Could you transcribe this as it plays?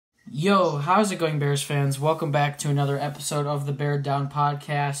Yo, how's it going, Bears fans? Welcome back to another episode of the Bear Down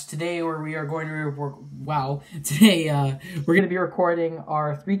podcast. Today, we're going to be recording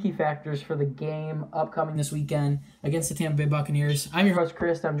our three key factors for the game upcoming this weekend against the Tampa Bay Buccaneers. I'm your host,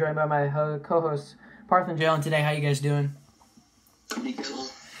 Chris. I'm joined by my co-hosts, Parth and Jaylen. Today, how you guys doing? Pretty good.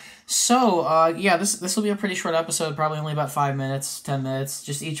 So, this will be a pretty short episode, probably only about 5 minutes, 10 minutes.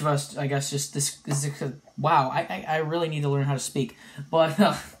 Just each of us, I guess, I really need to learn how to speak.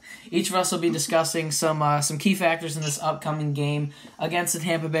 But each of us will be discussing some key factors in this upcoming game against the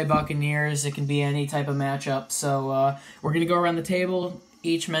Tampa Bay Buccaneers. It can be any type of matchup. So, we're going to go around the table,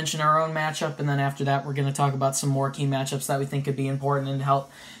 each mention our own matchup, and then after that, we're going to talk about some more key matchups that we think could be important and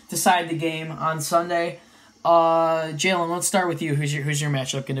help decide the game on Sunday. Jaylen, let's start with you. Who's your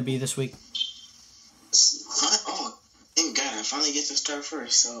matchup going to be this week? Oh, thank God, I finally get to start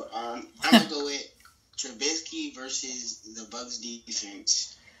first. So, I'm going to go with Trubisky versus the Bucs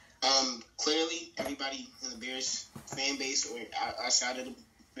defense. Clearly, everybody in the Bears fan base or outside of the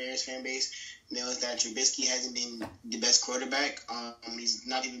Bears fan base knows that Trubisky hasn't been the best quarterback. He's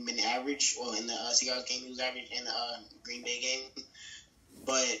not even been average. Well, in the Seahawks game, he was average. In the Green Bay game.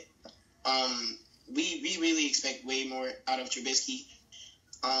 But, we really expect way more out of Trubisky.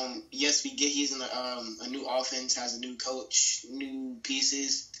 Yes, he's in a new offense, has a new coach, new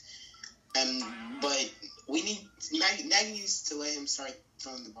pieces, but Nagy needs to let him start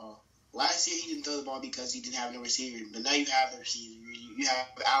throwing the ball. Last year he didn't throw the ball because he didn't have no receiver, but now you have the receiver. You have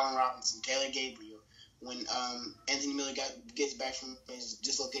Allen Robinson, Taylor Gabriel. When Anthony Miller gets back from his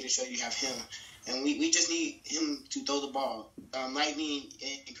dislocated shoulder, you have him. And we just need him to throw the ball. Like me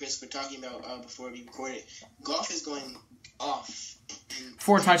and Chris were talking about before we recorded, Goff is going off.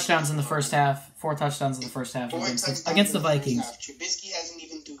 4 touchdowns in the first half. 4 touchdowns in the first half against the Vikings. Trubisky hasn't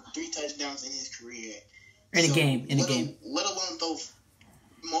even threw 3 touchdowns in his career. In a game. Let alone throw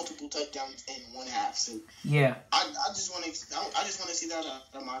multiple touchdowns in one half. So yeah, I just want to see that out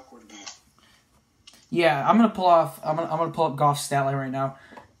of my quarterback. Yeah, I'm gonna pull up Goff's stat line right now.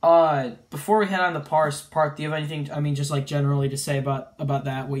 Before we head on to Parth, do you have anything? Just like generally to say about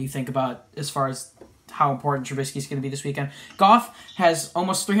that? What you think about as far as how important Trubisky's going to be this weekend? Goff has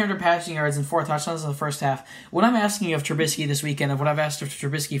almost 300 passing yards and 4 touchdowns in the first half. What I'm asking of Trubisky this weekend, of what I've asked of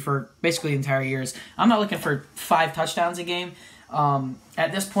Trubisky for basically the entire year, is I'm not looking for 5 touchdowns a game.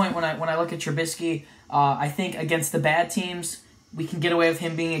 At this point, when I look at Trubisky, I think against the bad teams, we can get away with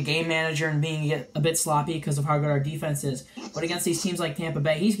him being a game manager and being a bit sloppy because of how good our defense is. But against these teams like Tampa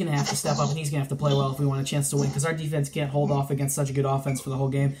Bay, he's going to have to step up and he's going to have to play well if we want a chance to win because our defense can't hold off against such a good offense for the whole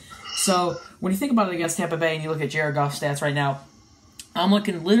game. So when you think about it against Tampa Bay and you look at Jared Goff's stats right now, I'm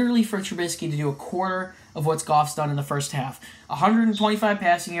looking literally for Trubisky to do a quarter of what Goff's done in the first half. 125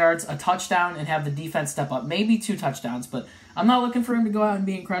 passing yards, a touchdown, and have the defense step up. Maybe 2 touchdowns, but I'm not looking for him to go out and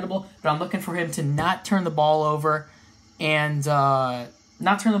be incredible, but I'm looking for him to not turn the ball over and I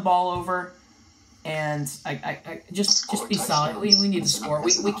just be solid. We need to score.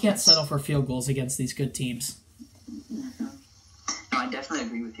 We can't settle for field goals against these good teams. Mm-hmm. No, I definitely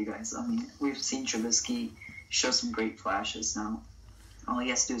agree with you guys. We've seen Trubisky show some great flashes now. All he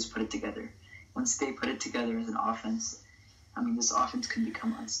has to do is put it together. Once they put it together as an offense, this offense can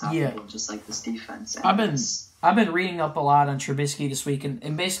become unstoppable, just like this defense. And I've been reading up a lot on Trubisky this week,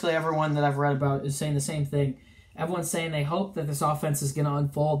 and basically everyone that I've read about is saying the same thing. Everyone's saying they hope that this offense is going to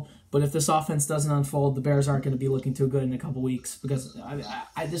unfold, but if this offense doesn't unfold, the Bears aren't going to be looking too good in a couple weeks because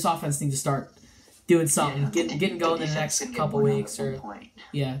this offense needs to start doing something, getting going in the next couple weeks. We'll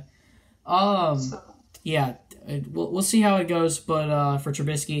see how it goes, but for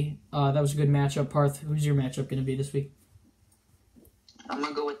Trubisky, that was a good matchup. Parth, who's your matchup going to be this week? I'm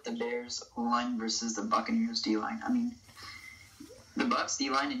going to go with the Bears O-line versus the Buccaneers D-line. The Bucs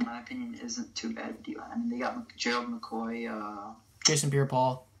D-line, in my opinion, isn't too bad of D-line. They got Gerald McCoy, Jason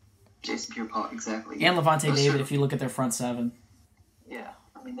Pierre-Paul, exactly. And Levante David, if you look at their front 7. Yeah.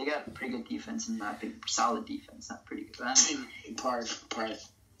 They got a pretty good defense, in my opinion. Solid defense, not pretty good. Parth.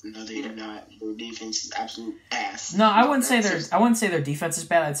 No, they do not. Their defense is absolute ass. No, I wouldn't say their defense is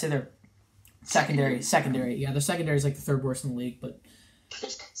bad. I'd say their secondary. Yeah, their secondary is like the 3rd worst in the league, but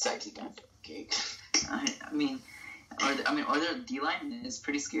sexy kind of cake. Or their D-line is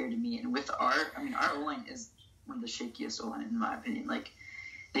pretty scary to me. And with our O-line is one of the shakiest O-line, in my opinion.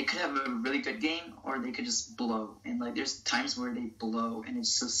 They could have a really good game, or they could just blow. And, there's times where they blow, and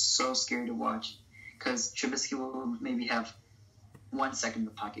it's just so scary to watch. Because Trubisky will maybe have 1 second in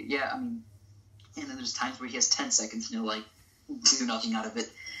the pocket. Yeah, and then there's times where he has 10 seconds, and he'll, do nothing out of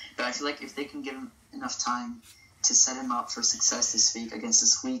it. But I feel like if they can give him enough time to set him up for success this week against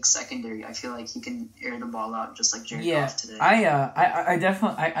this weak secondary. I feel like he can air the ball out just like Jared Goff today. I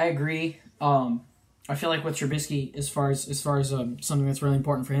definitely agree. I feel like with Trubisky, as far as something that's really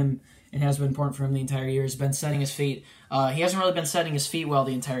important for him and has been important for him the entire year, has been setting his feet. He hasn't really been setting his feet well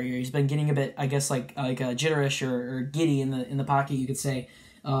the entire year. He's been getting a bit, I guess, like jitterish or giddy in the pocket, you could say.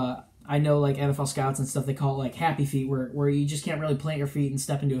 I know, like NFL scouts and stuff, they call it like happy feet, where you just can't really plant your feet and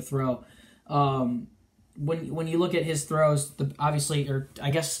step into a throw. When you look at his throws, obviously, or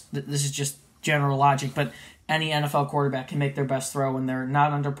I guess this is just general logic, but any NFL quarterback can make their best throw when they're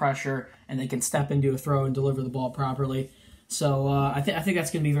not under pressure and they can step into a throw and deliver the ball properly. So I think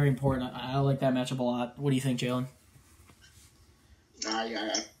that's going to be very important. I like that matchup a lot. What do you think, Jaylen?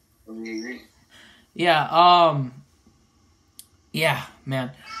 I really agree. Yeah. Yeah,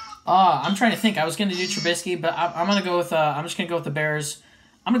 man. I'm trying to think. I was going to do Trubisky, but I'm going to go with. I'm just going to go with the Bears.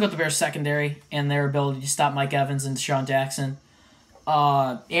 I'm going to go with the Bears secondary and their ability to stop Mike Evans and Deshaun Jackson,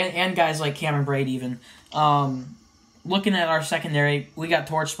 and guys like Cameron Braid even. Looking at our secondary, we got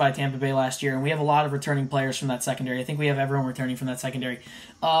torched by Tampa Bay last year, and we have a lot of returning players from that secondary. I think we have everyone returning from that secondary.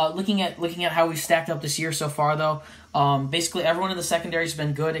 Looking at how we've stacked up this year so far, though, basically everyone in the secondary has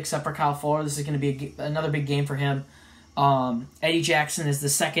been good except for Kyle Fuller. This is going to be another big game for him. Eddie Jackson is the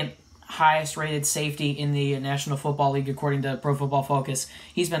second highest rated safety in the National Football League according to Pro Football Focus.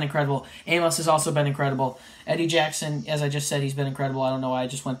 He's been incredible. Amos has also been incredible. Eddie Jackson, as I just said, he's been incredible. I don't know why I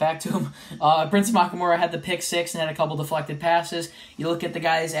just went back to him. Prince Makamura had the pick six and had a couple deflected passes. You look at the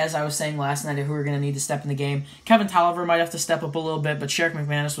guys, as I was saying last night, who are going to need to step in the game. Kevin Tolliver might have to step up a little bit, but Sherrick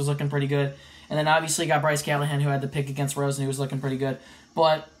McManus was looking pretty good. And then obviously got Bryce Callahan, who had the pick against Rosen, who was looking pretty good.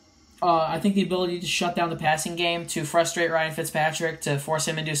 But I think the ability to shut down the passing game, to frustrate Ryan Fitzpatrick, to force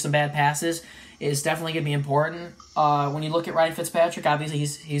him into some bad passes is definitely going to be important. When you look at Ryan Fitzpatrick, obviously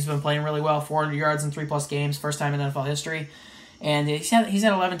he's been playing really well, 400 yards in 3+ games, first time in NFL history. And he's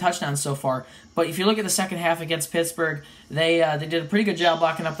had 11 touchdowns so far. But if you look at the second half against Pittsburgh, they did a pretty good job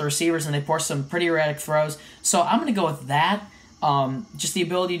blocking up the receivers, and they forced some pretty erratic throws. So I'm going to go with that, just the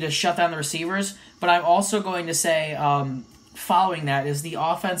ability to shut down the receivers. But I'm also going to say, following that, is the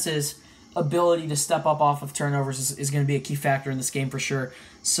offense's ability to step up off of turnovers is going to be a key factor in this game for sure.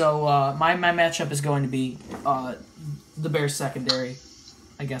 So my matchup is going to be the Bears secondary,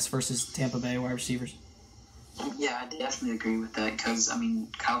 I guess, versus Tampa Bay wide receivers. Yeah, I definitely agree with that because,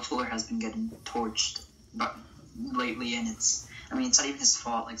 Kyle Fuller has been getting torched lately, and it's not even his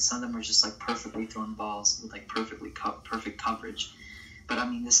fault. Like, some of them are just, like, perfectly thrown balls with, like, perfect coverage. But,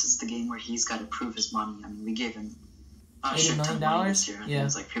 this is the game where he's got to prove his money. We gave him a shit ton of money this year. I think it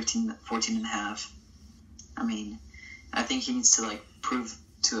was, like, 14 and a half. I think he needs to, like, prove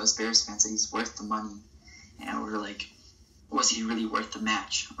to us Bears fans that he's worth the money. And we're like, was he really worth the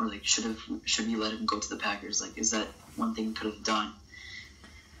match? Or, like, should we let him go to the Packers? Like, is that one thing we could have done?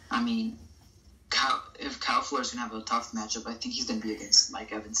 If Kyle Fuller's going to have a tough matchup, I think he's going to be against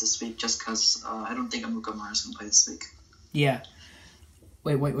Mike Evans this week just because I don't think Buccaneers going to play this week. Yeah.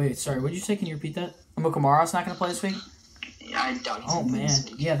 Wait. Sorry, what did you say? Can you repeat that? Buccaneers not going to play this week? Yeah, I doubt he's going to play this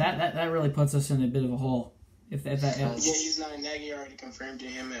week. Yeah, that really puts us in a bit of a hole. Yeah, he's not in that. You already confirmed to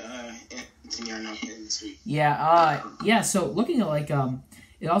him Anthony are not playing this week. Yeah. So looking at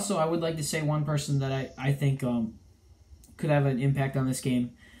it also, I would like to say one person that I think could have an impact on this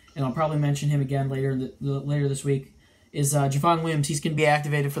game, and I'll probably mention him again later this week, is Javon Williams. He's going to be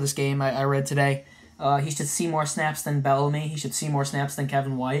activated for this game. I read today. He should see more snaps than Bellamy. He should see more snaps than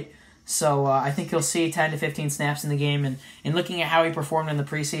Kevin White. So I think he'll see 10 to 15 snaps in the game. And looking at how he performed in the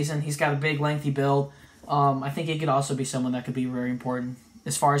preseason, he's got a big, lengthy build. I think he could also be someone that could be very important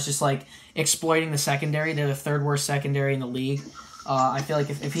as far as just like exploiting the secondary. They're the third worst secondary in the league. I feel like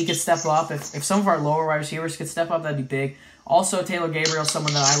if he could step up, if some of our lower wide receivers could step up, that'd be big. Also, Taylor Gabriel,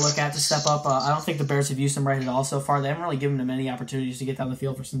 someone that I look at to step up. I don't think the Bears have used him right at all so far. They haven't really given him many opportunities to get down the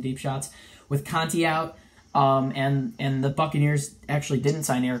field for some deep shots. With Conti out, and the Buccaneers actually didn't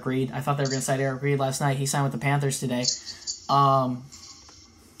sign Eric Reed. I thought they were going to sign Eric Reed last night. He signed with the Panthers today.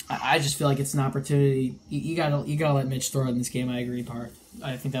 I just feel like it's an opportunity. You gotta let Mitch throw in this game. I agree, Parth.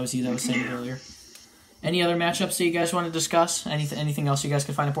 I think that was you that was saying it earlier. Any other matchups that you guys want to discuss? Anything else you guys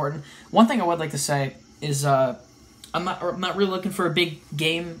could find important? One thing I would like to say is I'm not really looking for a big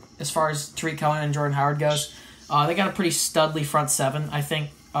game as far as Tariq Cohen and Jordan Howard goes. They got a pretty studly front seven. I think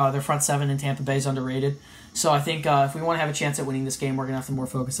their front seven in Tampa Bay is underrated. So I think if we want to have a chance at winning this game, we're going to have to more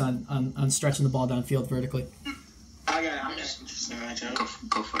focus on stretching the ball downfield vertically. I got an interesting matchup.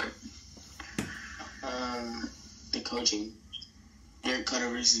 Go for it. The coaching. Derek Cutter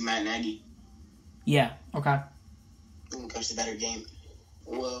versus Matt Nagy. Yeah, okay. Who can coach the better game?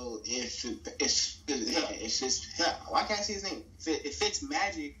 Well, why can't I say his name? If it's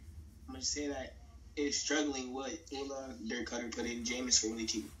Magic, I'm gonna say that it's struggling. What will Dirk Cutter put in Jameis for really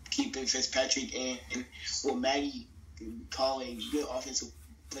keeping Fitzpatrick and will Maggie call a good offensive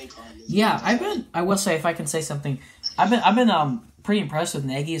play call? Yeah, I will say, if I can say something, I've been pretty impressed with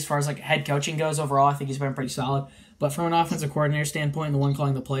Nagy as far as like head coaching goes overall. I think he's been pretty solid. But from an offensive coordinator standpoint, the one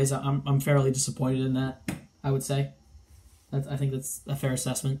calling the plays, I'm fairly disappointed in that, I would say. I think that's a fair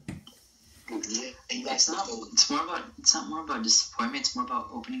assessment. Yeah, It's not more about disappointment. It's more about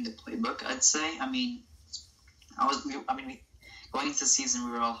opening the playbook, I'd say. I mean, going into the season,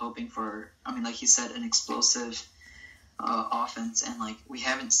 we were all hoping for, like you said, an explosive offense, and like we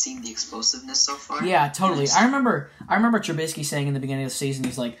haven't seen the explosiveness so far. Yeah, totally. I remember Trubisky saying in the beginning of the season,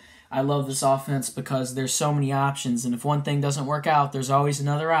 he's like, I love this offense because there's so many options, and if one thing doesn't work out, there's always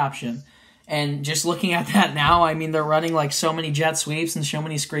another option. And just looking at that now, I mean, they're running like so many jet sweeps and so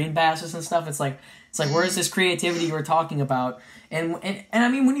many screen passes and stuff. It's like where's this creativity you were talking about? And I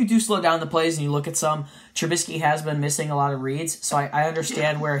mean, when you do slow down the plays and you look at some, Trubisky has been missing a lot of reads, so I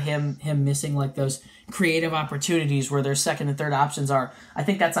understand where him missing like those creative opportunities where their second and third options are. I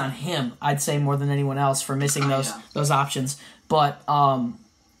think that's on him, I'd say, more than anyone else for missing those options. But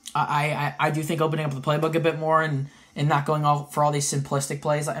I do think opening up the playbook a bit more and not going for all these simplistic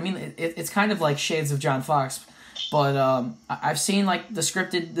plays. I mean, it's kind of like shades of John Fox, but I've seen like the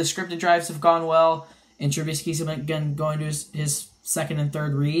scripted drives have gone well, and Trubisky's been going to his second and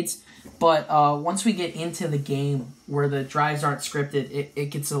third reads. But once we get into the game where the drives aren't scripted, it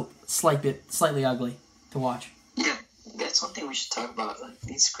gets a slightly ugly to watch. Yeah, that's one thing we should talk about. Like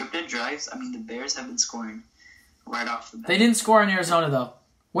these scripted drives. I mean, the Bears have been scoring right off the bat. They didn't score in Arizona though.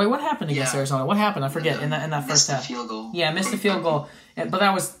 Wait, what happened against Arizona? What happened? I forget in that first half. Missed the field goal. Yeah, missed the field goal. But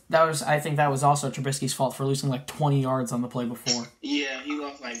that was I think that was also Trubisky's fault for losing like 20 yards on the play before. Yeah, he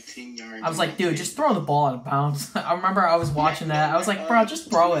lost like 10 yards. I was like, dude, just throw the ball out of bounds. I remember I was watching that. I was like, bro, just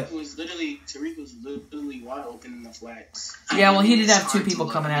throw it. Tariq was literally wide open in the flats. Yeah, well, he did have two people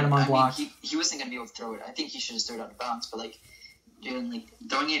coming at him unblocked. He wasn't going to be able to throw it. I think he should have thrown it out of bounds, but like, dude, like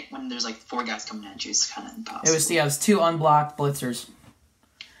throwing it when there's like four guys coming at you is kind of impossible. It was two unblocked blitzers.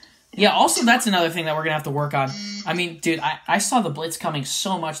 Yeah, also that's another thing that we're going to have to work on. I mean, dude, I saw the blitz coming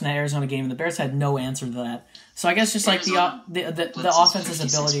so much in that Arizona game, and the Bears had no answer to that. So I guess just like the offense's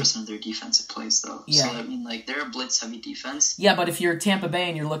ability. 56% of their defensive plays, though. Yeah. So, I mean, like, they're a blitz-heavy defense. Yeah, but if you're Tampa Bay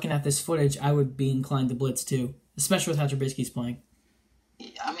and you're looking at this footage, I would be inclined to blitz too, especially with how Trubisky's playing.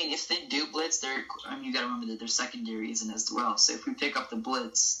 I mean, if they do blitz, you got to remember that their secondary isn't as well. So if we pick up the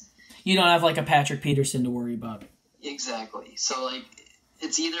blitz, you don't have like a Patrick Peterson to worry about. Exactly. So like,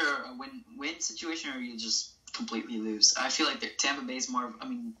 it's either a win-win situation or you just completely lose. I feel like Tampa Bay's more.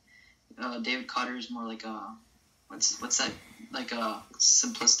 David Cotter is more like a what's that, like a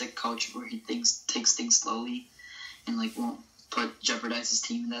simplistic coach where he takes things slowly and like won't jeopardize his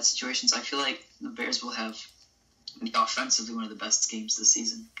team in that situation. So I feel like the Bears will have offensively one of the best games this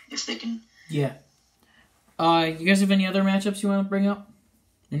season if they can. Yeah. You guys have any other matchups you want to bring up?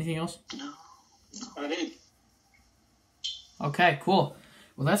 Anything else? No. I did. Okay, cool.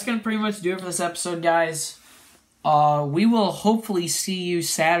 Well, that's going to pretty much do it for this episode, guys. We will hopefully see you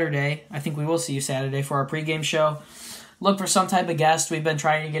Saturday. I think we will see you Saturday for our pregame show. Look for some type of guest. We've been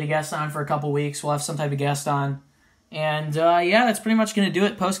trying to get a guest on for a couple weeks. We'll have some type of guest on. And, that's pretty much going to do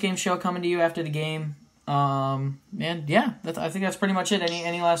it. Postgame show coming to you after the game. I think that's pretty much it.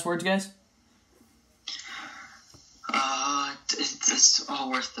 Any last words, guys? It's all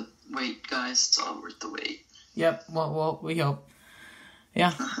worth the wait, guys. It's all worth the wait. Yep. Well, we hope.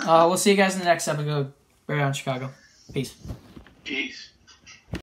 Yeah. We'll see you guys in the next episode. Right on Chicago. Peace. Peace.